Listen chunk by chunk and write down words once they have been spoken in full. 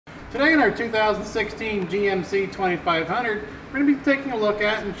Today in our 2016 GMC 2500, we're going to be taking a look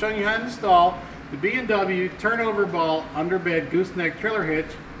at and showing you how to install the B&W turnover ball underbed gooseneck trailer hitch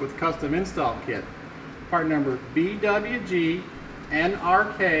with custom install kit. Part number BWG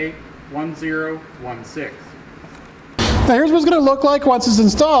NRK1016. Now here's what it's going to look like once it's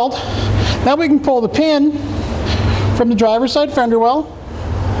installed. Now we can pull the pin from the driver's side fender well,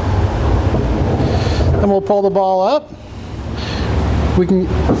 and we'll pull the ball up. We can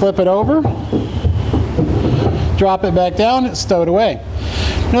flip it over, drop it back down, it's stowed away.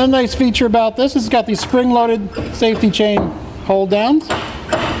 Another nice feature about this is it's got these spring-loaded safety chain hold downs.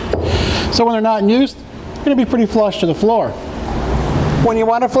 So when they're not in use, they're going to be pretty flush to the floor. When you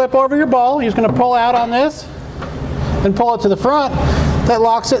want to flip over your ball, you're just going to pull out on this and pull it to the front. That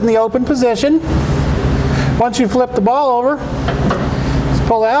locks it in the open position. Once you flip the ball over, just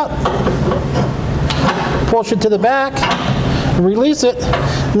pull out, push it to the back, release it,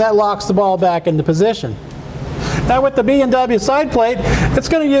 and that locks the ball back into position. Now with the B&W side plate, it's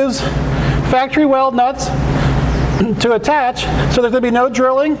going to use factory weld nuts to attach, so there's going to be no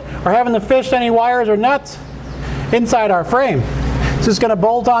drilling or having to fish any wires or nuts inside our frame. It's just going to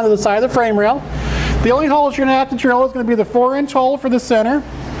bolt onto the side of the frame rail. The only holes you're going to have to drill is going to be the 4-inch hole for the center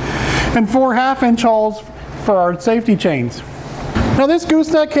and 4 half-inch holes for our safety chains. Now this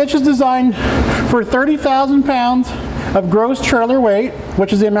gooseneck hitch is designed for 30,000 pounds of gross trailer weight,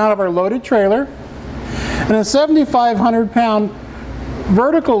 which is the amount of our loaded trailer, and a 7,500 pound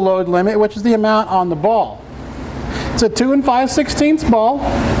vertical load limit, which is the amount on the ball. It's a 2 5/16 ball.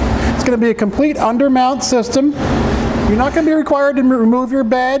 It's going to be a complete undermount system. You're not going to be required to remove your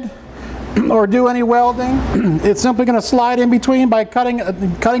bed or do any welding. It's simply going to slide in between by cutting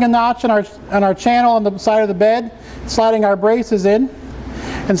a notch on our channel on the side of the bed, sliding our braces in,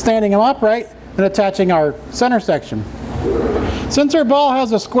 and standing them upright, and attaching our center section. Since our ball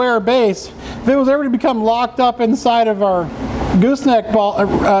has a square base, if it was ever to become locked up inside of our gooseneck ball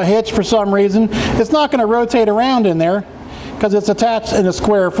hitch for some reason, it's not going to rotate around in there because it's attached in a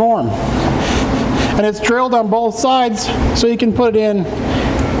square form. And it's drilled on both sides, so you can put it in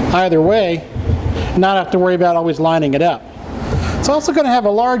either way and not have to worry about always lining it up. It's also going to have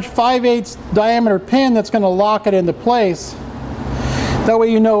a large 5/8 diameter pin that's going to lock it into place. That way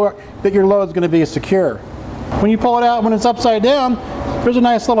you know that your load is going to be secure. When you pull it out, when it's upside down, there's a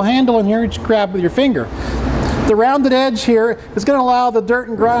nice little handle in here you just grab with your finger. The rounded edge here is going to allow the dirt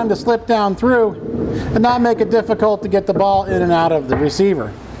and grime to slip down through and not make it difficult to get the ball in and out of the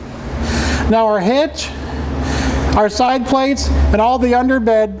receiver. Now our hitch, our side plates, and all the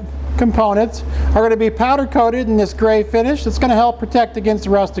underbed components are going to be powder coated in this gray finish. That's going to help protect against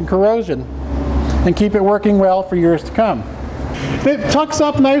rust and corrosion and keep it working well for years to come. It tucks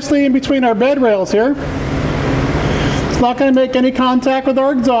up nicely in between our bed rails here. It's not going to make any contact with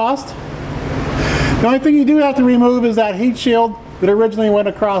our exhaust. The only thing you do have to remove is that heat shield that originally went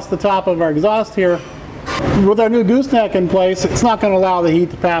across the top of our exhaust here. With our new gooseneck in place, it's not going to allow the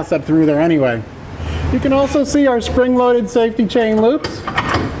heat to pass up through there anyway. You can also see our spring-loaded safety chain loops.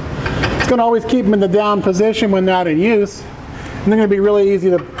 It's going to always keep them in the down position when not in use. And they're going to be really easy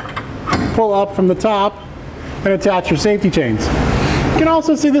to pull up from the top and attach your safety chains. You can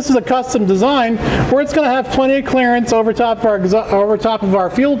also see this is a custom design where it's going to have plenty of clearance over top of our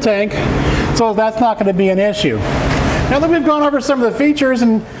fuel tank, so that's not going to be an issue. Now that we've gone over some of the features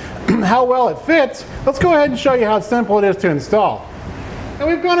and how well it fits, let's go ahead and show you how simple it is to install. Now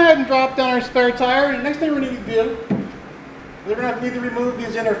we've gone ahead and dropped down our spare tire, and the next thing we need to do, we're going to need to remove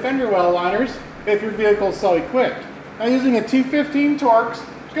these inner fender well liners if your vehicle is so equipped. Now using a T15 Torx,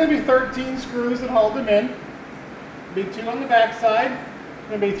 there's going to be 13 screws that hold them in. There'll be 2 on the back side,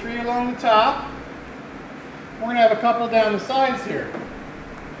 there'll be 3 along the top. We're going to have a couple down the sides here.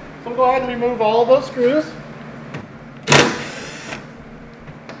 So we'll go ahead and remove all of those screws.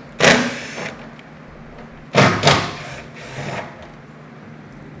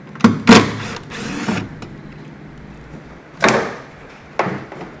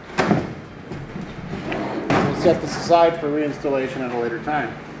 Set this aside for reinstallation at a later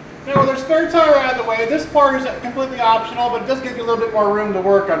time. Now with our spare tire out of the way, this part is completely optional, but it does give you a little bit more room to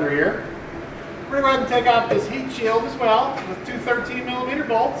work under here. We're going to go ahead and take off this heat shield as well with 2 13mm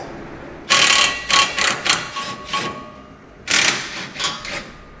bolts.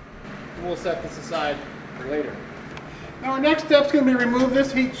 And we'll set this aside for later. Now our next step is going to be remove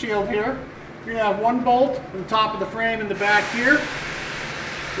this heat shield here. You're going to have 1 bolt on the top of the frame in the back here,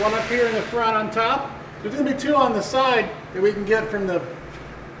 1 up here in the front on top. There's going to be 2 on the side that we can get from the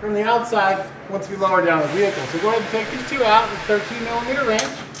outside once we lower down the vehicle. So go ahead and take these 2 out with a 13mm wrench.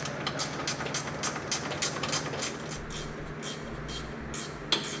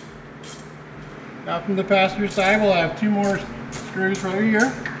 Now from the passenger side, we'll have 2 more screws right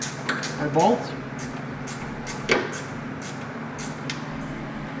here, or bolts.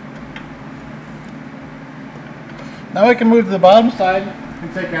 Now we can move to the bottom side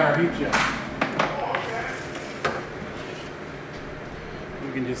and take out our heat shield.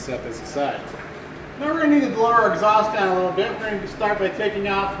 We can just set this aside. Now we're going to need to lower our exhaust down a little bit. We're going to start by taking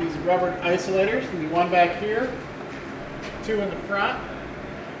off these rubber isolators. There'll be 1 back here, 2 in the front,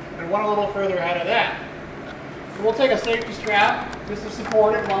 and 1 a little further out of that. So we'll take a safety strap just to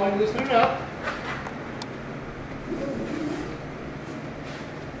support it while we loosen it up.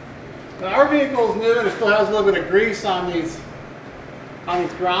 Now our vehicle is new and it still has a little bit of grease on these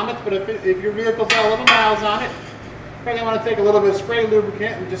grommets, but if your vehicle's got a little miles on it, you probably want to take a little bit of spray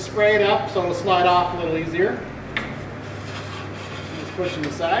lubricant and just spray it up so it'll slide off a little easier. Just push it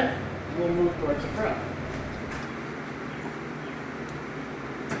aside, and we'll move towards the front.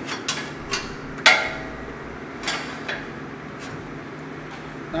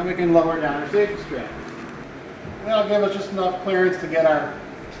 Now we can lower down our safety strap. That'll give us just enough clearance to get our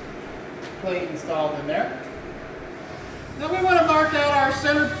plate installed in there. Now we want to mark out our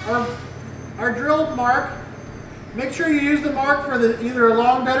center, our drill mark. Make sure you use the mark for either a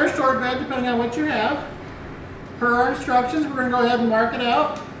long bed or short bed, depending on what you have. Per our instructions, we're going to go ahead and mark it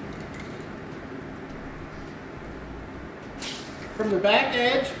out. From the back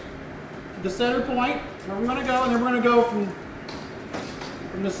edge to the center point, where we're going to go, and then we're going to go from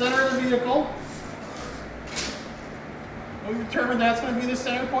the center of the vehicle. We determined that's going to be the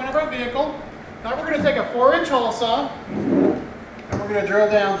center point of our vehicle. Now we're going to take a 4-inch hole saw and we're going to drill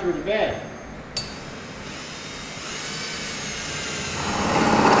down through the bed.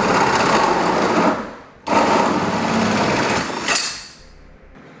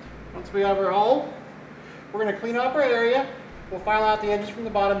 Once we have our hole, we're going to clean up our area. We'll file out the edges from the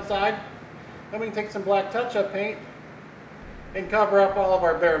bottom side. Then we can take some black touch-up paint and cover up all of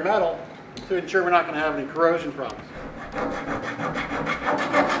our bare metal to ensure we're not going to have any corrosion problems.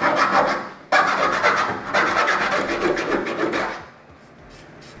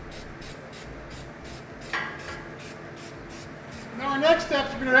 Now our next step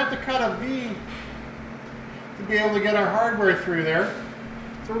is we're going to have to cut a V to be able to get our hardware through there.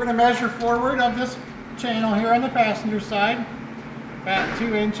 So we're going to measure forward of this channel here on the passenger side, about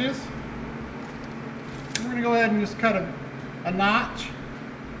 2 inches. We're going to go ahead and just cut a notch.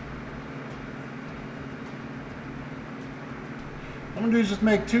 What I'm going to do is just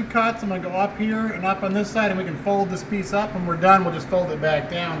make 2 cuts. I'm going to go up here and up on this side, and we can fold this piece up. When we're done, we'll just fold it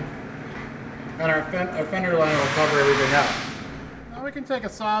back down, and our fender line will cover everything up. Now we can take a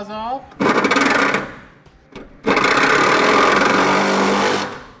Sawzall.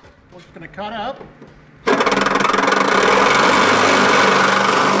 We're just going to cut up.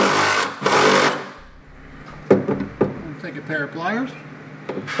 Take a pair of pliers.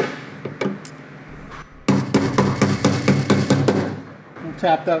 We'll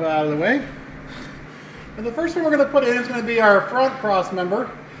tap that out of the way. And the first thing we're going to put in is going to be our front cross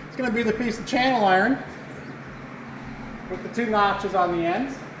member. It's going to be the piece of channel iron with the 2 notches on the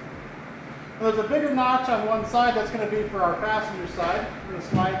ends. And there's a bigger notch on one side that's going to be for our passenger side. We're going to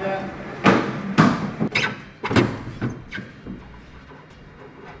slide that.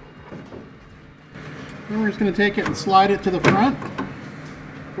 Then we're just going to take it and slide it to the front.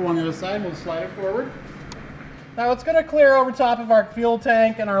 Go on the other side, we'll slide it forward. Now it's going to clear over top of our fuel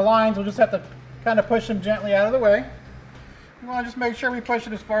tank and our lines. We'll just have to kind of push them gently out of the way. We want to just make sure we push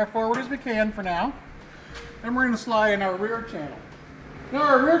it as far forward as we can for now. And we're going to slide in our rear channel. Now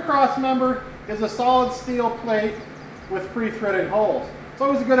our rear cross member is a solid steel plate with pre-threaded holes. It's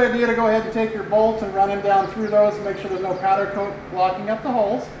always a good idea to go ahead and take your bolts and run them down through those and make sure there's no powder coat blocking up the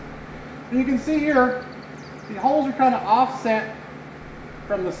holes. And you can see here, the holes are kind of offset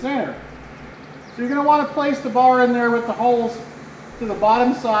from the center. So you're going to want to place the bar in there with the holes to the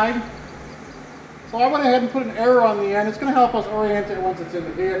bottom side. So I went ahead and put an arrow on the end. It's going to help us orient it once it's in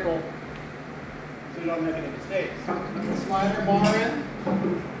the vehicle so you don't make any mistakes. We'll slide our bar in.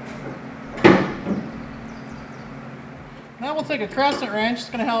 Now we'll take a crescent wrench. It's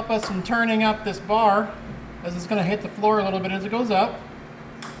going to help us in turning up this bar as it's going to hit the floor a little bit as it goes up.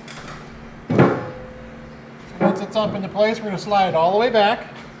 Once it's up into place, we're going to slide it all the way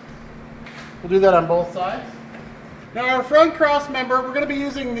back. We'll do that on both sides. Now our front cross member, we're going to be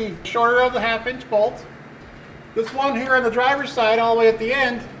using the shorter of the 1/2-inch bolt. This one here on the driver's side all the way at the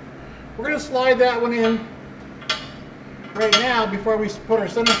end, we're going to slide that one in right now before we put our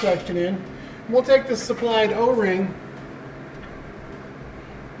center section in. And we'll take this supplied O-ring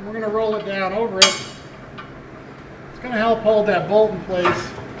and we're going to roll it down over it. It's going to help hold that bolt in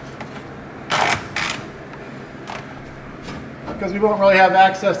place. because we won't really have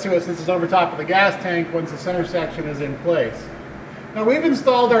access to it since it's over top of the gas tank once the center section is in place. Now we've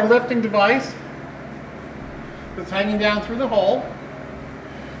installed our lifting device that's hanging down through the hole.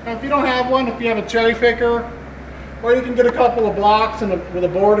 Now if you don't have one, if you have a cherry picker, or you can get a couple of blocks and with a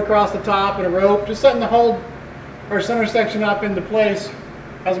board across the top and a rope, just something to hold our center section up into place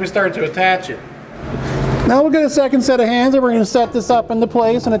as we start to attach it. Now we'll get a second set of hands and we're going to set this up into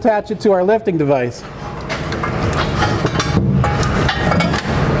place and attach it to our lifting device.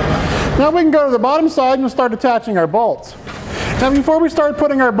 Now we can go to the bottom side and we'll start attaching our bolts. Now before we start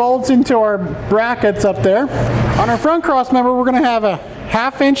putting our bolts into our brackets up there, on our front cross member we're going to have a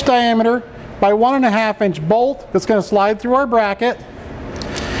 1/2 inch diameter by 1.5 inch bolt that's going to slide through our bracket.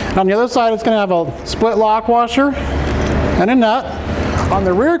 And on the other side it's going to have a split lock washer and a nut. On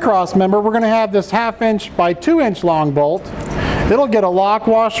the rear cross member we're going to have this 1/2 inch by 2 inch long bolt. It'll get a lock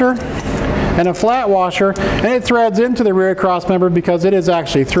washer and a flat washer, and it threads into the rear cross member because it is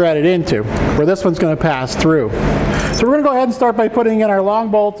actually threaded into, where this one's going to pass through. So we're going to go ahead and start by putting in our long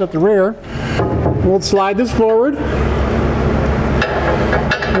bolts at the rear. We'll slide this forward.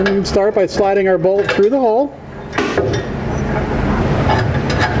 And we can start by sliding our bolt through the hole.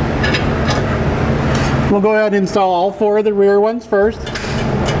 We'll go ahead and install all 4 of the rear ones first.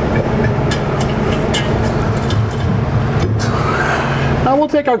 Now we'll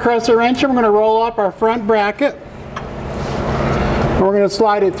take our crescent wrench and we're going to roll up our front bracket. And we're going to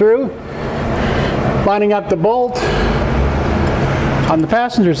slide it through, lining up the bolt on the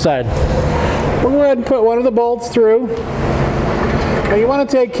passenger side. We'll go ahead and put one of the bolts through. Now you want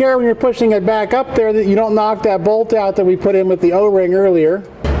to take care when you're pushing it back up there that you don't knock that bolt out that we put in with the O-ring earlier.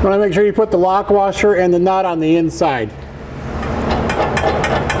 You want to make sure you put the lock washer and the nut on the inside.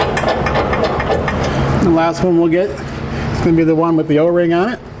 The last one we'll get is going to be the one with the O-ring on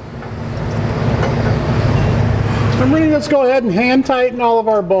it. So we're going to just go ahead and hand tighten all of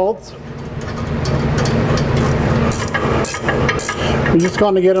our bolts. We're just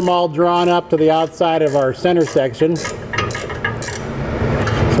going to get them all drawn up to the outside of our center section so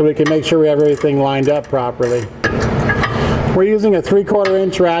we can make sure we have everything lined up properly. We're using a 3/4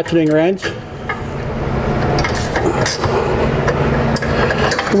 inch ratcheting wrench.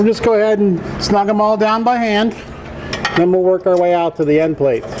 We'll just go ahead and snug them all down by hand, then we'll work our way out to the end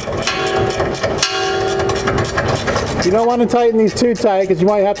plates. You don't want to tighten these too tight because you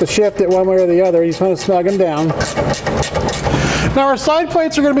might have to shift it one way or the other. You just want to snug them down. Now our side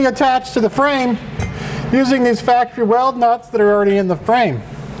plates are going to be attached to the frame using these factory weld nuts that are already in the frame.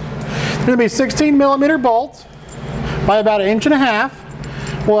 They're going to be 16mm bolts by about 1.5 inches.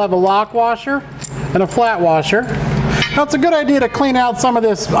 We'll have a lock washer and a flat washer. Now it's a good idea to clean out some of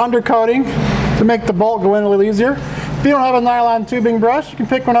this undercoating to make the bolt go in a little easier. If you don't have a nylon tubing brush, you can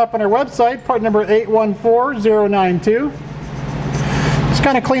pick one up on our website, part number 814092. Just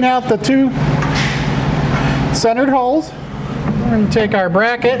kind of clean out the 2 centered holes. We're going to take our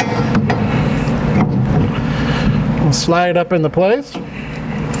bracket, we'll slide it up into place.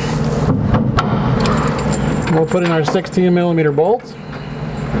 We'll put in our 16mm bolts.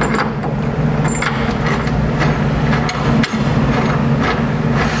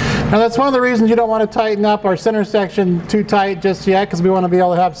 Now that's one of the reasons you don't want to tighten up our center section too tight just yet, because we want to be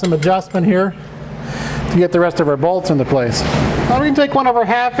able to have some adjustment here to get the rest of our bolts into place. Now we're going to take one of our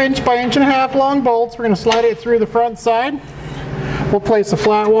 1/2 inch by 1.5 inch long bolts. We're going to slide it through the front side. We'll place a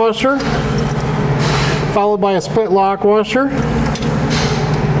flat washer, followed by a split lock washer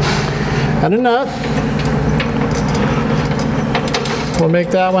and a nut. We'll make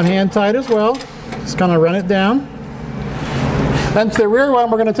that one hand tight as well. Just kind of run it down. Then to the rear one,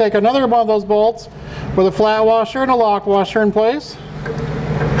 we're going to take another one of those bolts with a flat washer and a lock washer in place.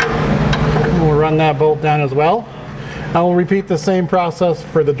 And we'll run that bolt down as well. And we'll repeat the same process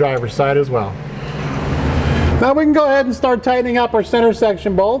for the driver's side as well. Now we can go ahead and start tightening up our center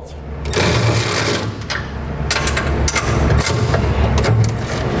section bolts.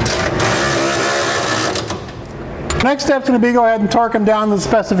 Next step's going to be go ahead and torque them down to the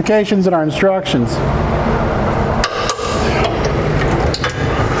specifications and our instructions.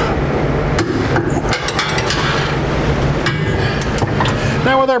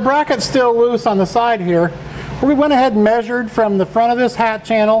 Now with our bracket still loose on the side here, we went ahead and measured from the front of this hat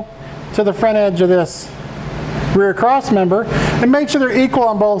channel to the front edge of this rear cross member and made sure they're equal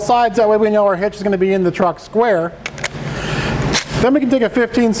on both sides. That way we know our hitch is going to be in the truck square. Then we can take a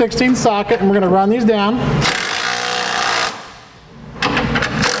 15/16 socket and we're going to run these down.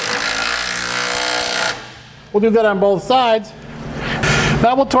 We'll do that on both sides.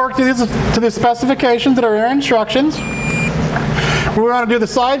 Now we'll torque to the specifications that are in our instructions. We want to do the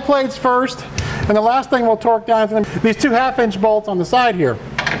side plates first And the last thing we'll torque down is these 2 1/2-inch bolts on the side here.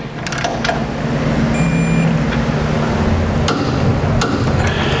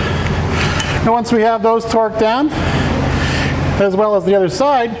 And once we have those torqued down, as well as the other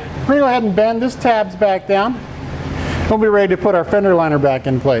side, we're going to go ahead and bend this tabs back down. We'll be ready to put our fender liner back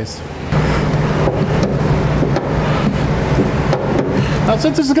in place. Now,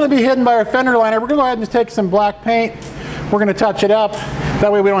 since this is going to be hidden by our fender liner, we're going to go ahead and just take some black paint. We're going to touch it up.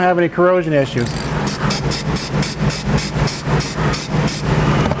 That way we don't have any corrosion issues.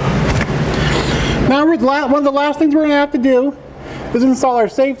 Now, one of the last things we're going to have to do is install our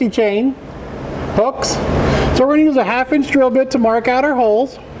safety chain hooks. So we're going to use a 1/2-inch drill bit to mark out our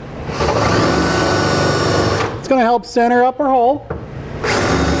holes. It's going to help center up our hole.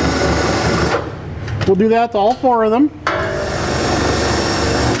 We'll do that to all 4 of them.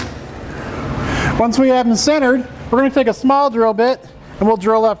 Once we have them centered, we're going to take a small drill bit and we'll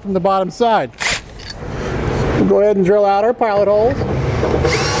drill up from the bottom side. We'll go ahead and drill out our pilot holes.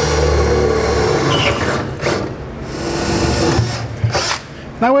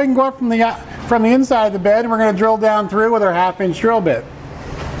 Now we can go up from the inside of the bed, and we're going to drill down through with our 1/2-inch drill bit.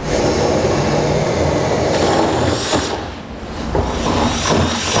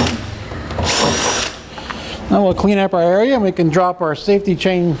 Now we'll clean up our area and we can drop our safety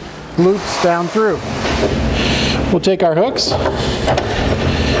chain loops down through. We'll take our hooks.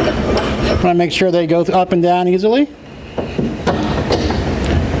 Want to make sure they go up and down easily.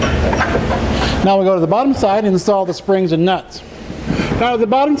 Now we'll go to the bottom side and install the springs and nuts. Now at the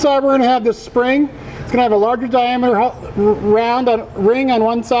bottom side, we're going to have this spring. It's going to have a larger diameter round ring on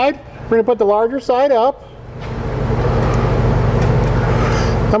one side. We're going to put the larger side up.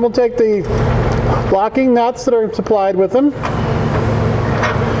 Then we'll take the locking nuts that are supplied with them.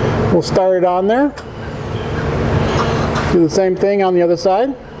 We'll start it on there. Do the same thing on the other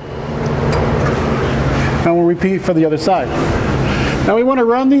side. And we'll repeat for the other side. Now we want to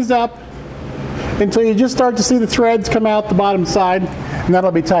run these up until you just start to see the threads come out the bottom side, and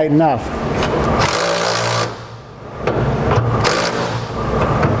that'll be tight enough.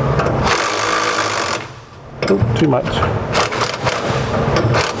 Oh, too much.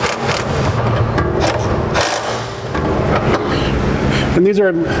 And these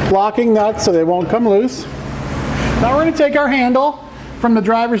are locking nuts so they won't come loose. Now we're going to take our handle from the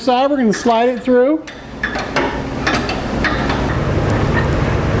driver's side, we're going to slide it through.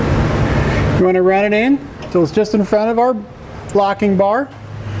 You want to run it in so it's just in front of our locking bar.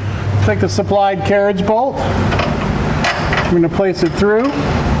 Take the supplied carriage bolt. I'm going to place it through.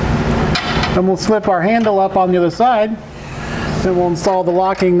 Then we'll slip our handle up on the other side. Then we'll install the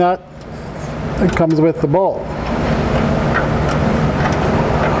locking nut that comes with the bolt.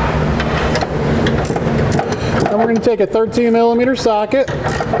 Then we're going to take a 13mm socket.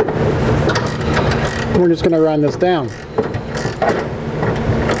 And we're just going to run this down.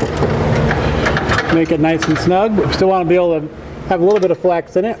 Make it nice and snug, but we still want to be able to have a little bit of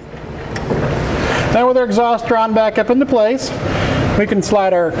flex in it. Now with our exhaust drawn back up into place, we can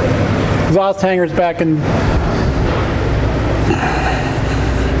slide our exhaust hangers back in.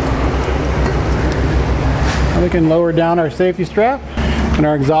 And we can lower down our safety strap and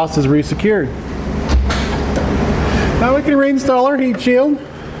our exhaust is re-secured. Now we can reinstall our heat shield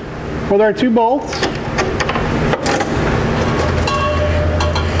with our 2 bolts.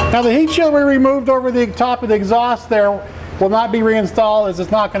 Now the heat shield we removed over the top of the exhaust there will not be reinstalled, as it's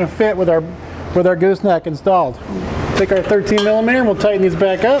not going to fit with our gooseneck installed. Take our 13mm and we'll tighten these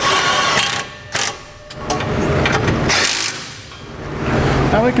back up.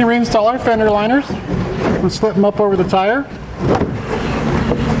 Now we can reinstall our fender liners. We'll slip them up over the tire.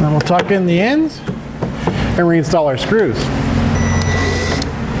 Then we'll tuck in the ends and reinstall our screws.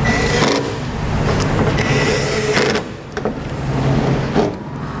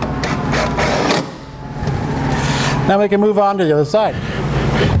 Now we can move on to the other side.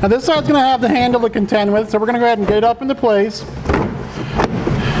 Now this side's going to have the handle to contend with, so we're going to go ahead and get it up into place.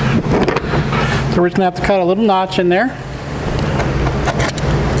 So we're just going to have to cut a little notch in there.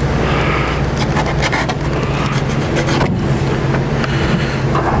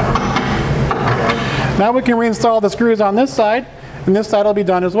 Now we can reinstall the screws on this side, and this side will be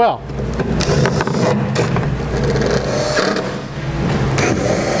done as well.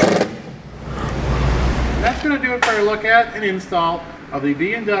 That's going to do it for a look at and install of the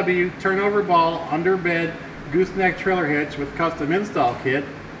B&W turnover ball underbed gooseneck trailer hitch with custom install kit,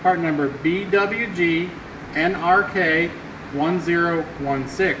 part number BWG NRK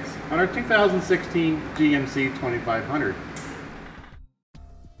 1016 on our 2016 GMC 2500.